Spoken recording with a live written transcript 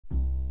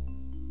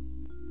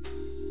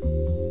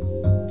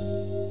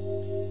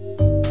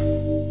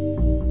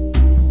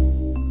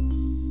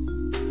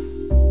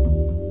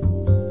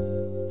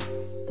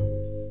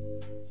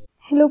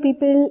Hello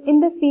people, in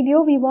this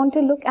video we want to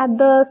look at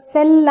the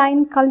cell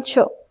line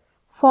culture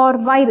for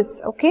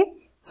virus, okay.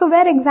 So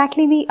where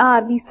exactly we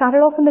are, we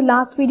started off in the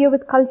last video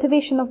with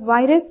cultivation of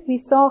virus. We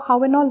saw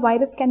how and all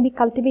virus can be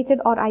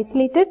cultivated or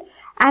isolated.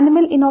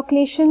 Animal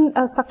inoculation,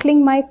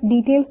 suckling mice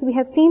details we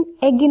have seen.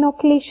 Egg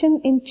inoculation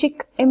in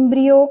chick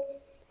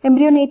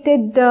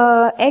embryonated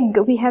egg,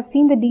 we have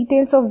seen the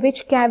details of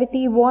which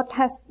cavity,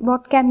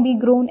 what can be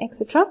grown,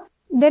 etc.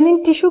 Then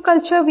in tissue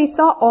culture, we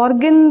saw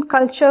organ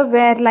culture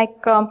where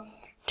like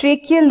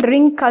tracheal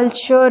ring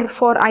culture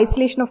for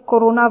isolation of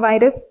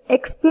coronavirus.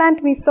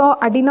 Explant, we saw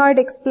adenoid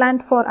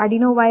explant for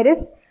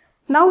adenovirus.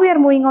 Now we are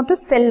moving on to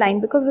cell line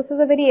because this is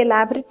a very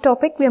elaborate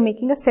topic. We are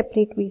making a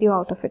separate video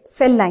out of it.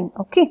 Cell line,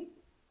 okay.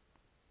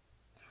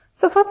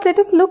 So first let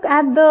us look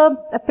at the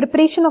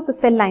preparation of the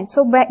cell line.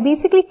 So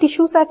basically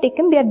tissues are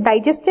taken, they are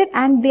digested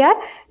and they are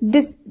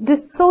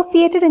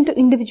dissociated into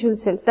individual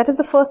cells. That is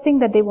the first thing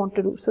that they want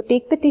to do. So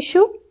take the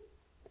tissue,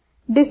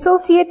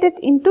 dissociate it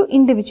into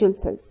individual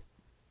cells.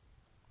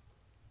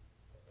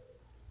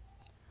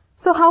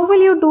 So how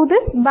will you do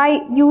this?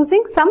 By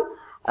using some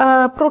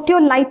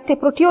proteolytic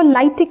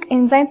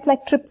enzymes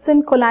like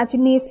trypsin,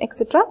 collagenase,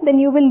 etc. Then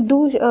you will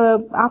do,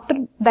 after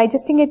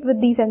digesting it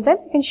with these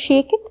enzymes, you can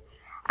shake it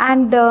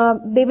and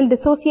they will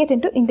dissociate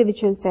into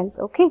individual cells,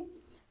 okay.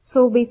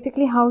 So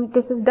basically how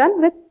this is done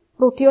with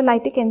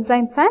proteolytic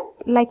enzymes and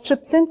like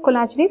trypsin,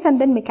 collagenase and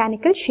then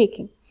mechanical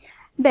shaking.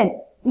 Then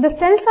the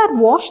cells are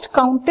washed,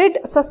 counted,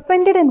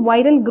 suspended in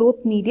viral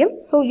growth medium.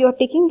 So you are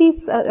taking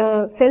these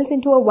cells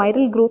into a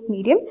viral growth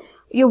medium.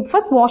 You're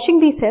first washing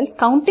these cells,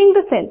 counting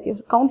the cells.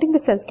 You're counting the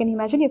cells. Can you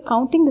imagine? You're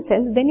counting the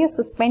cells. Then you're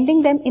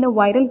suspending them in a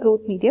viral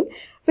growth medium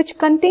which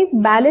contains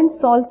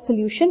balanced salt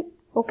solution.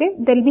 Okay,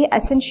 there will be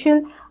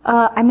essential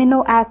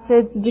amino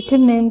acids,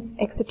 vitamins,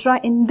 etc.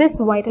 in this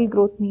viral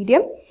growth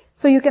medium.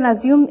 So you can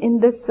assume in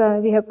this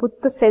we have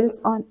put the cells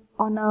on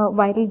a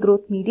viral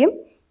growth medium.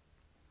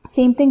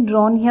 Same thing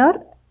drawn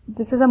here.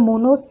 This is a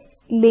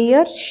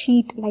monolayer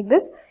sheet like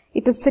this.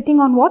 It is sitting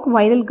on what?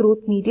 Viral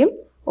growth medium.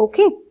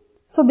 Okay.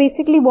 So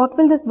basically what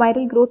will this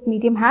viral growth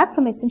medium have?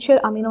 Some essential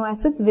amino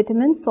acids,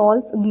 vitamins,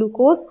 salts,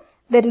 glucose.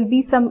 There will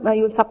be some,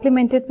 you will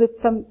supplement it with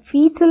some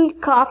fetal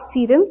calf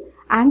serum,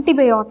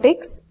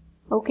 antibiotics,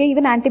 okay,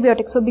 even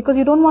antibiotics. So because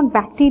you don't want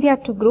bacteria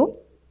to grow,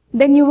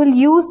 then you will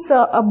use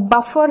a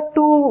buffer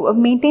to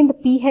maintain the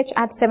pH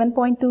at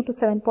 7.2 to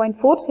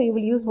 7.4. So you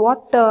will use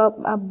what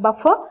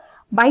buffer?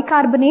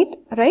 Bicarbonate,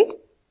 right?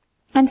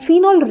 And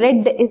phenol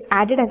red is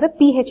added as a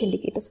pH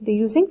indicator. So they're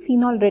using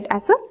phenol red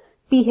as a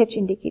pH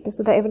indicator.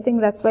 So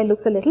everything, that's why it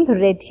looks a little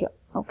red here,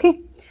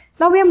 okay.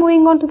 Now we are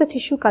moving on to the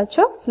tissue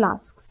culture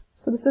flasks.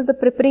 So this is the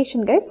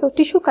preparation, guys. So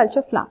tissue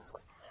culture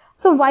flasks.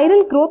 So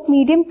viral growth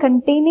medium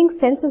containing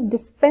cells is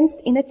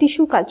dispensed in a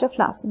tissue culture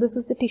flask. So this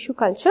is the tissue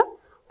culture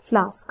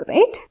flask,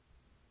 right?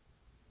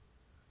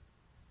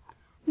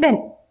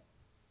 Then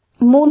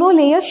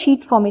monolayer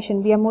sheet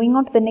formation. We are moving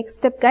on to the next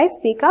step, guys.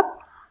 Wake up.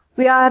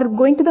 We are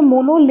going to the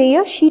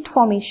monolayer sheet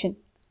formation.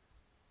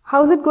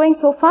 How's it going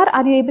so far?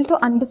 Are you able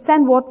to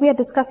understand what we are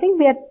discussing?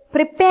 We are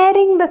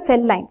preparing the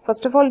cell line.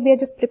 First of all, we are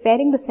just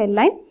preparing the cell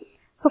line.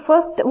 So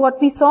first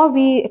what we saw,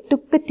 we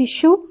took the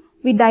tissue,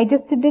 we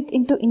digested it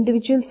into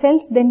individual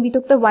cells. Then we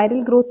took the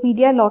viral growth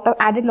media,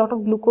 added lot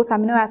of glucose,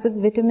 amino acids,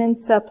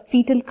 vitamins,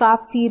 fetal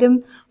calf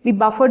serum. We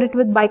buffered it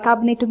with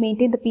bicarbonate to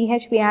maintain the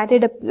pH. We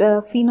added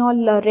a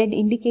phenol red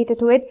indicator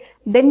to it.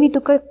 Then we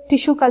took a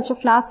tissue culture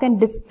flask and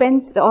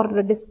dispensed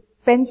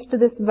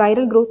this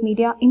viral growth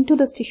media into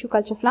this tissue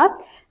culture flask.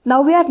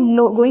 Now we are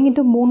going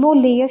into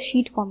monolayer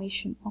sheet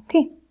formation.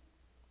 Okay.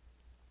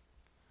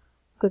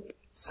 Good.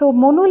 So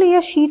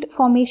monolayer sheet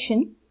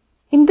formation.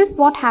 In this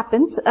what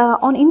happens,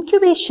 on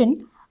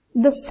incubation,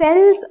 the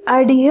cells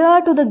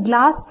adhere to the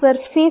glass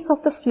surface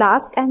of the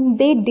flask and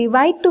they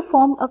divide to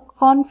form a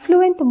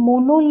confluent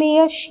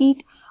monolayer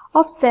sheet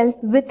of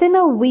cells within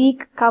a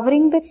week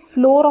covering the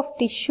floor of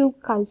tissue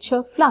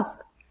culture flask.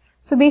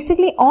 So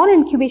basically on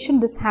incubation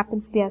this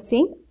happens, they are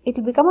saying. It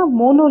will become a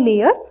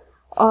monolayer.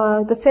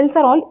 The cells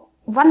are all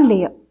one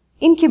layer.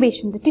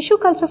 Incubation. The tissue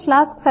culture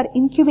flasks are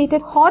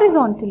incubated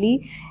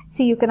horizontally.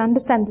 See, you can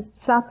understand this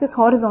flask is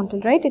horizontal,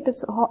 right? It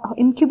is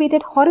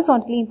incubated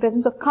horizontally in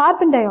presence of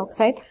carbon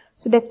dioxide.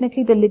 So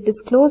definitely the lid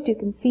is closed. You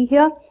can see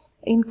here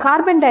in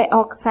carbon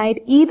dioxide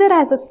either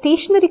as a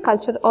stationary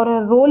culture or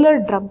a roller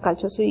drum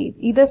culture. So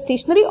either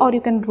stationary or you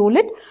can roll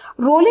it.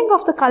 Rolling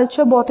of the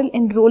culture bottle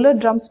in roller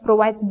drums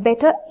provides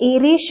better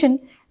aeration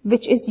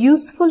which is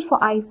useful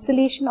for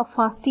isolation of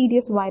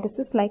fastidious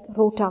viruses like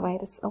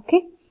rotavirus,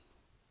 okay?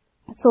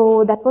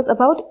 So that was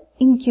about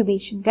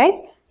incubation, guys.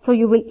 So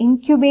you will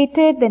incubate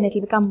it, then it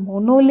will become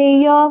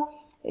monolayer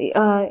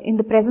in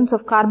the presence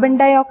of carbon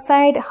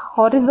dioxide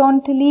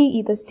horizontally,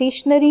 either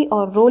stationary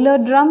or roller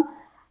drum.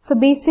 So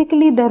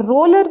basically the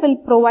roller will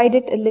provide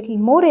it a little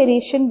more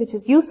aeration which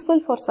is useful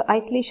for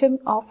isolation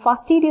of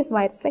fastidious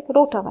virus like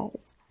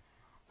rotavirus.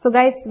 So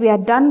guys, we are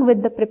done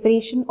with the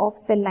preparation of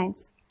cell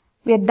lines.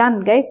 We are done,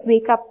 guys.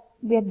 Wake up.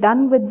 We are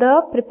done with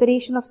the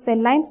preparation of cell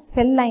lines.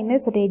 Cell line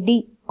is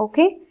ready.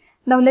 Okay.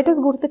 Now let us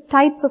go to the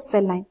types of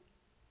cell line.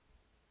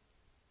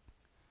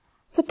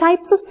 So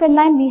types of cell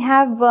line, we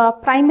have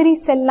primary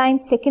cell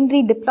lines,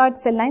 secondary diploid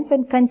cell lines,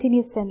 and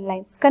continuous cell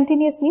lines.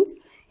 Continuous means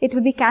it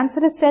will be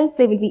cancerous cells,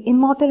 they will be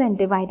immortal and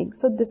dividing.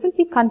 So this will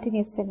be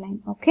continuous cell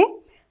line, okay.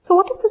 So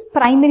what is this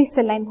primary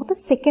cell line? What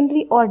is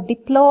secondary or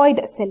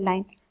diploid cell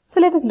line?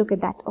 So let us look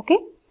at that, okay.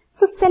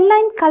 So cell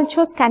line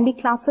cultures can be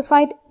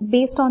classified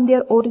based on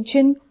their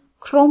origin,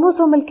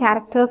 chromosomal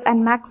characters,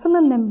 and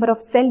maximum number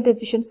of cell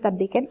divisions that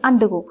they can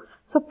undergo.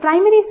 So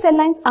primary cell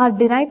lines are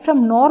derived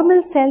from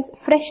normal cells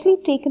freshly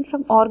taken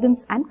from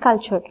organs and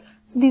cultured.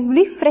 So these will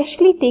be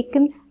freshly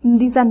taken,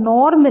 these are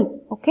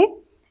normal, okay.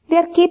 They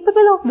are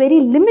capable of very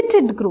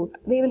limited growth.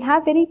 They will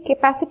have very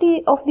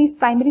capacity of these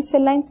primary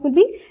cell lines will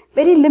be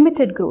very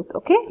limited growth,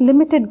 okay,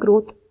 limited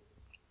growth.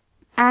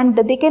 And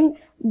they can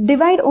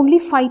divide only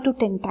 5 to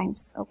 10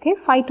 times, okay,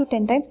 5 to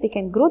 10 times they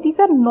can grow. These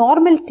are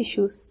normal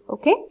tissues,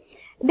 okay.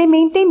 They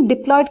maintain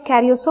diploid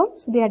karyosome,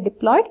 so they are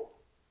diploid,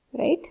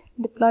 right,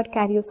 diploid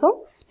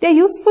karyosome. They are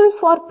useful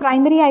for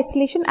primary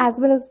isolation as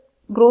well as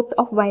growth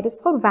of virus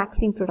for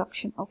vaccine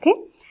production, okay.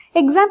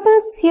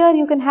 Examples here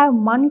you can have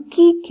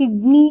monkey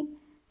kidney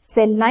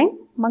cell line,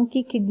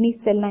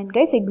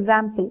 guys,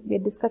 example, we are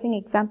discussing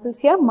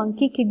examples here,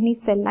 monkey kidney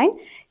cell line,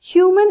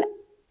 human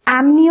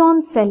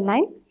amnion cell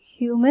line,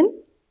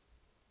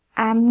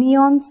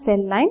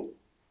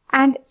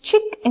 and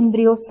chick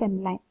embryo cell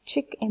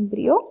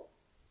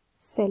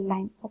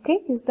line, okay.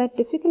 Is that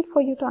difficult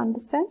for you to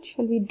understand?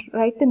 Shall we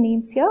write the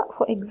names here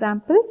for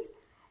examples?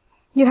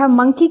 You have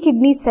monkey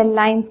kidney cell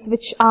lines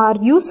which are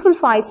useful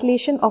for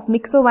isolation of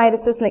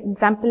myxoviruses, like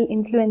example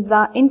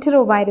influenza,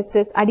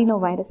 enteroviruses,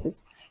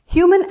 adenoviruses.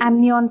 Human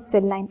amnion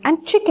cell line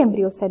and chick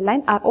embryo cell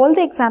line are all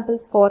the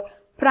examples for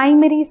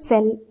primary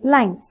cell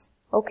lines.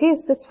 Okay,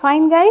 is this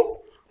fine, guys?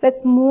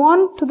 Let's move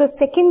on to the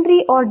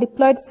secondary or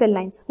diploid cell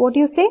lines. What do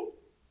you say?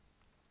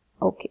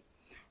 Okay.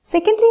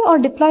 Secondary or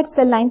diploid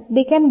cell lines,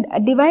 they can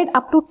divide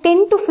up to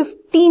 10 to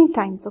 15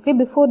 times, okay,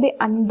 before they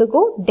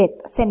undergo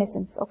death,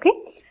 senescence, okay.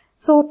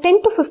 So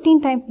 10 to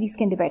 15 times these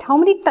can divide. How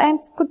many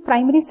times could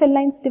primary cell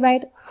lines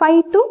divide?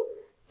 5 to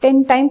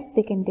 10 times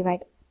they can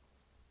divide.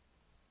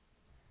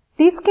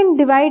 These can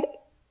divide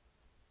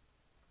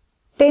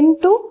 10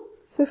 to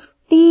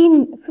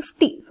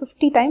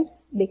 50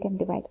 times they can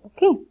divide,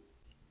 okay.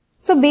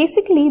 So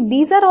basically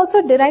these are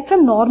also derived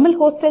from normal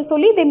host cells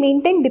only, they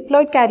maintain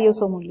diploid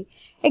karyosome only.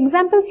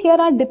 Examples here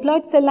are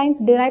diploid cell lines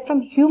derived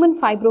from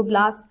human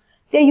fibroblasts.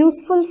 They are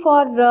useful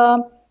for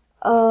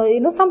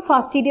some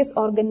fastidious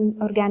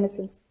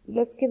organisms.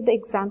 Let's give the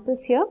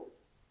examples here.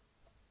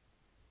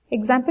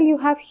 Example, you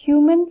have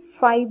human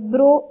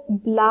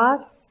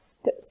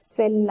fibroblast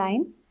cell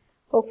line,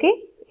 okay,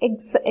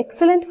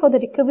 excellent for the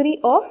recovery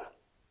of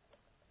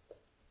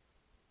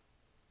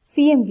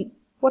CMV.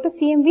 What is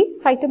CMV?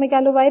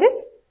 Cytomegalovirus.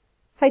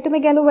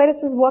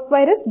 Cytomegalovirus is what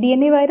virus?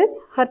 DNA virus,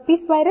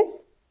 herpes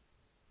virus.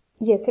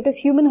 Yes, it is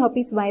human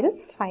herpes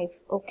virus 5.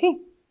 Okay.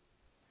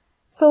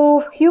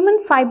 So, human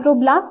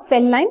fibroblast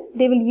cell line,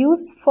 they will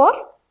use for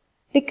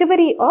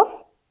recovery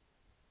of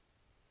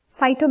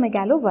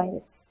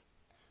cytomegalovirus.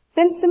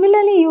 Then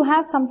similarly, you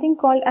have something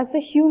called as the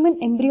human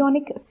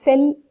embryonic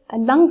cell,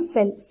 lung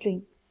cell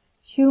stream.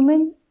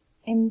 Human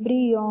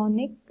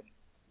embryonic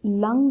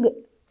lung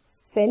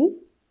cell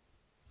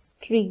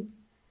stream.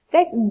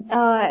 Guys,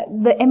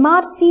 the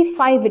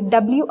MRC5,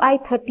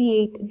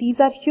 WI38, these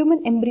are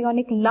human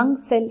embryonic lung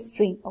cell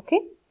stream, okay.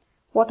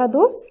 What are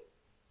those?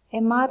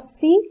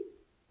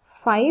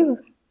 MRC5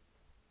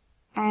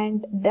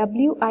 and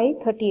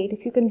WI38,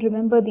 if you can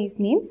remember these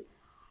names.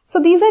 So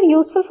these are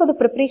useful for the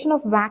preparation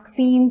of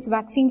vaccines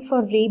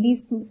for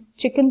rabies,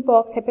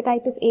 chickenpox,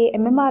 hepatitis A,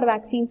 MMR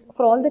vaccines,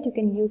 for all that you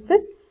can use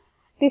this.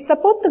 They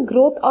support the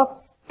growth of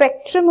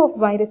spectrum of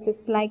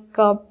viruses like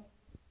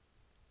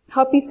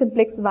herpes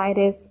simplex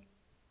virus,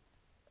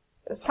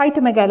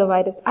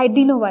 cytomegalovirus,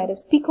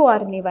 adenovirus,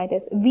 picoRNA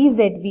virus,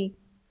 VZV.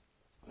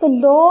 So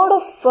lot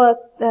of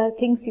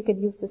things you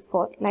can use this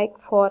for, like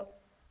for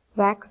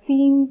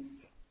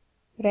vaccines,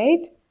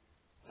 right?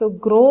 So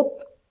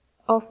growth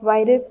of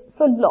virus.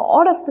 So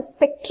lot of the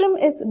spectrum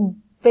is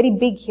very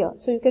big here.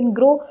 So you can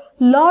grow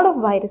lot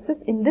of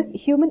viruses in this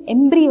human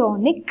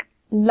embryonic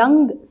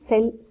lung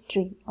cell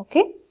stream,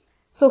 okay?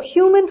 So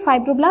human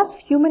fibroblast,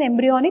 human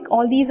embryonic,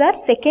 all these are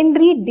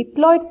secondary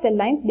diploid cell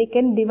lines. They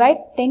can divide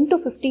 10 to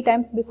 50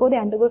 times before they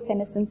undergo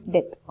senescence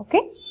death,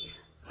 okay?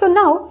 So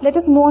now let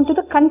us move on to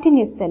the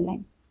continuous cell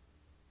line,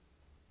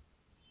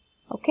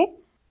 okay?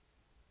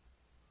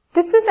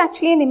 This is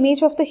actually an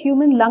image of the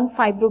human lung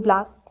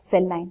fibroblast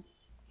cell line,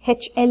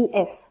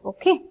 HLF,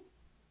 okay?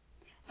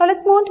 Now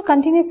let's move on to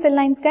continuous cell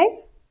lines,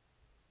 guys.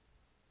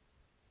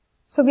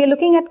 So we are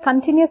looking at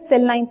continuous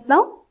cell lines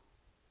now.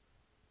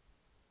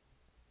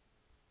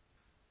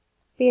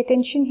 Pay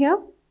attention here.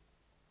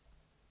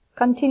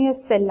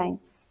 Continuous cell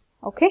lines,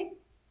 okay?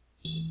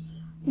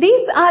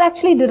 These are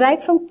actually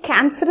derived from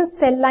cancerous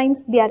cell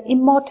lines. They are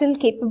immortal,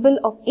 capable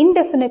of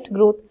indefinite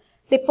growth.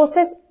 They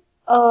possess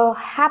a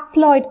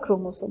haploid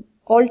chromosome,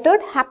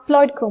 altered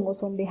haploid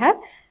chromosome they have.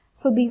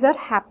 So these are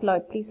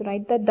haploid. Please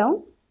write that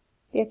down.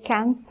 They are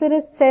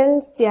cancerous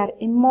cells. They are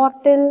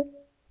immortal.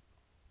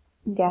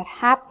 They are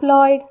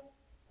haploid.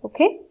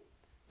 Okay.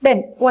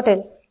 Then what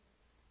else?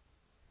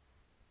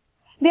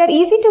 They are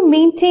easy to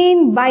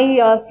maintain by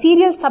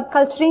serial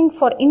subculturing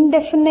for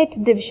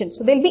indefinite division.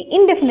 So they'll be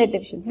indefinite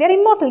divisions. They are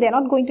immortal. They are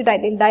not going to die.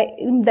 They'll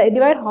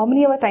divide how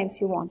many ever times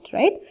you want,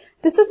 right?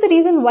 This is the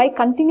reason why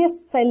continuous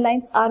cell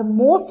lines are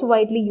most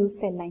widely used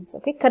cell lines.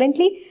 Okay.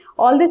 Currently,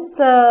 all this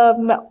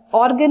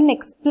organ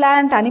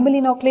explant, animal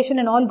inoculation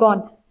and all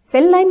gone.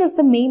 Cell line is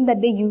the main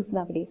that they use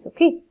nowadays.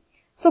 Okay.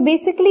 So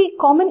basically,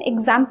 common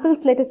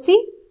examples, let us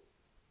see.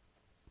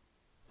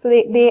 So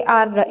they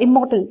are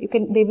immortal.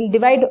 They will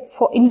divide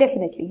for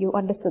indefinitely. You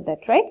understood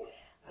that, right?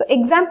 So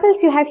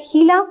examples, you have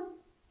HeLa,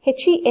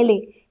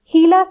 HeLa,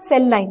 HeLa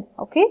cell line.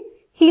 Okay.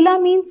 HeLa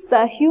means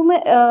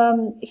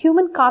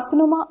human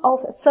carcinoma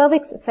of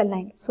cervix cell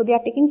line. So they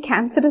are taking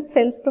cancerous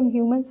cells from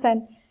humans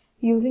and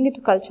using it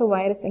to culture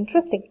virus.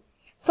 Interesting.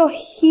 So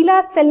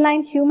HeLa cell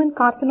line, human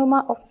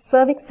carcinoma of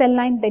cervix cell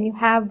line. Then you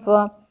have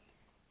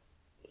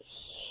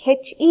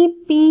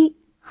HEP-2.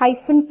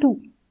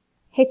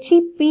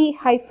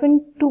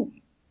 HEP-2.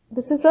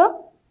 This is a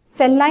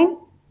cell line,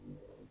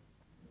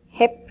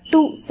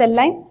 HEP2 cell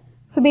line.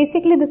 So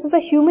basically this is a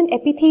human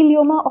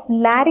epithelioma of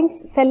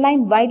larynx cell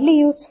line widely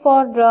used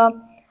for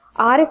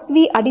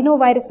RSV,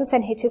 adenoviruses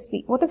and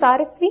HSV. What is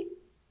RSV?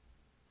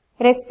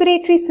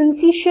 Respiratory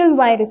syncytial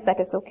virus, that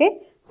is, okay.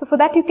 So for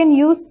that you can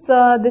use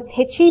this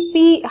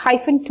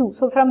HEP-2.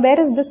 So from where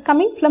is this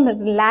coming? From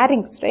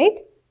larynx, right?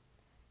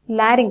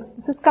 Larynx.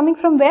 This is coming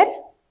from where?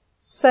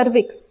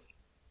 Cervix.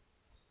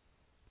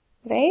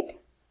 Right?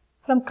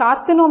 From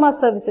carcinoma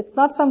cervix. It's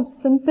not some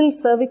simple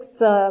cervix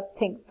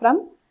thing.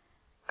 From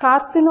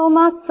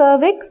carcinoma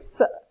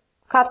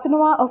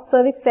of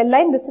cervix cell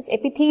line. This is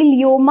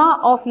epithelioma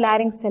of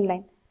larynx cell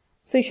line.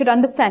 So you should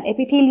understand.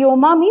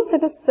 Epithelioma means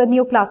it is a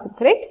neoplasm,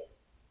 correct?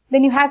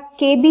 Then you have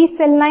KB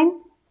cell line.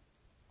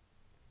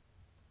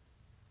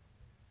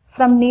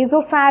 From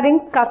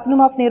nasopharynx,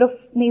 carcinoma of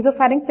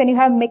nasopharynx. Then you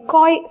have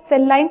McCoy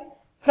cell line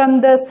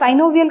from the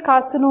synovial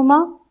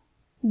carcinoma.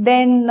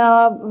 Then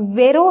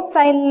Vero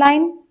cell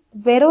line.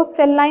 Vero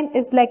cell line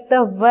is like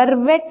the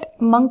vervet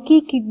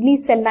monkey kidney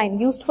cell line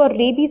used for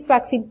rabies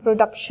vaccine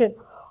production.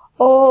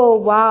 Oh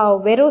wow,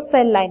 Vero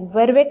cell line,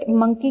 vervet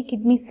monkey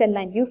kidney cell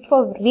line used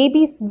for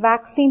rabies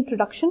vaccine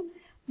production.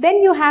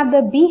 Then you have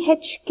the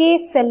BHK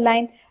cell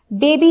line,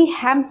 baby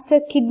hamster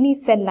kidney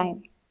cell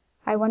line.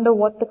 I wonder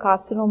what the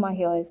carcinoma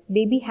here is.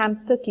 Baby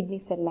hamster kidney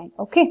cell line.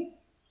 Okay.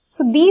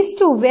 So these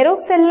two, Vero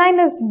cell line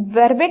is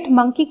vervet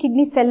monkey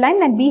kidney cell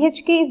line and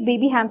BHK is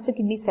baby hamster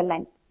kidney cell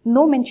line.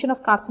 No mention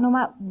of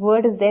carcinoma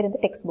word is there in the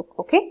textbook.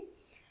 Okay.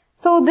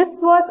 So this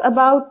was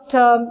about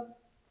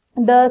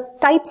the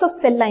types of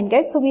cell line,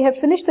 guys. So we have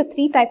finished the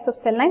 3 types of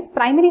cell lines: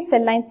 primary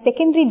cell lines,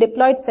 secondary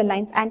diploid cell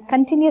lines and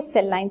continuous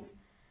cell lines.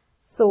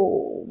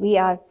 So we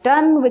are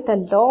done with a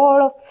lot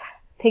of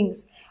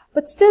things,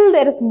 but still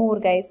there is more,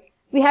 guys.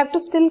 We have to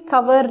still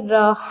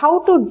cover how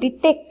to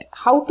detect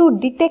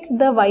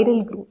the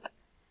viral growth.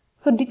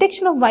 So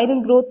detection of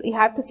viral growth, you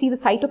have to see the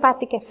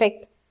cytopathic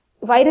effect,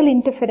 viral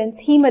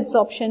interference, heme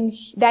adsorption,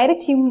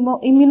 direct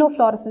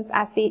immunofluorescence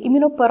assay,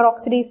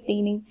 immunoperoxidase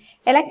staining,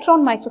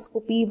 electron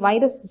microscopy,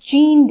 virus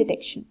gene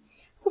detection.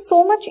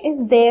 So much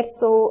is there.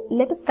 So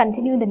let us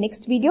continue in the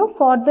next video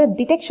for the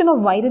detection of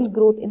viral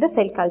growth in the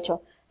cell culture.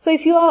 So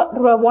if you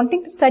are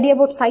wanting to study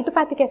about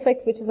cytopathic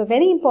effects, which is a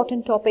very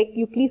important topic,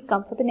 you please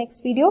come for the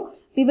next video.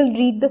 We will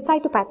read the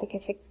cytopathic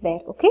effects there.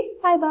 Okay.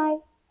 Bye bye.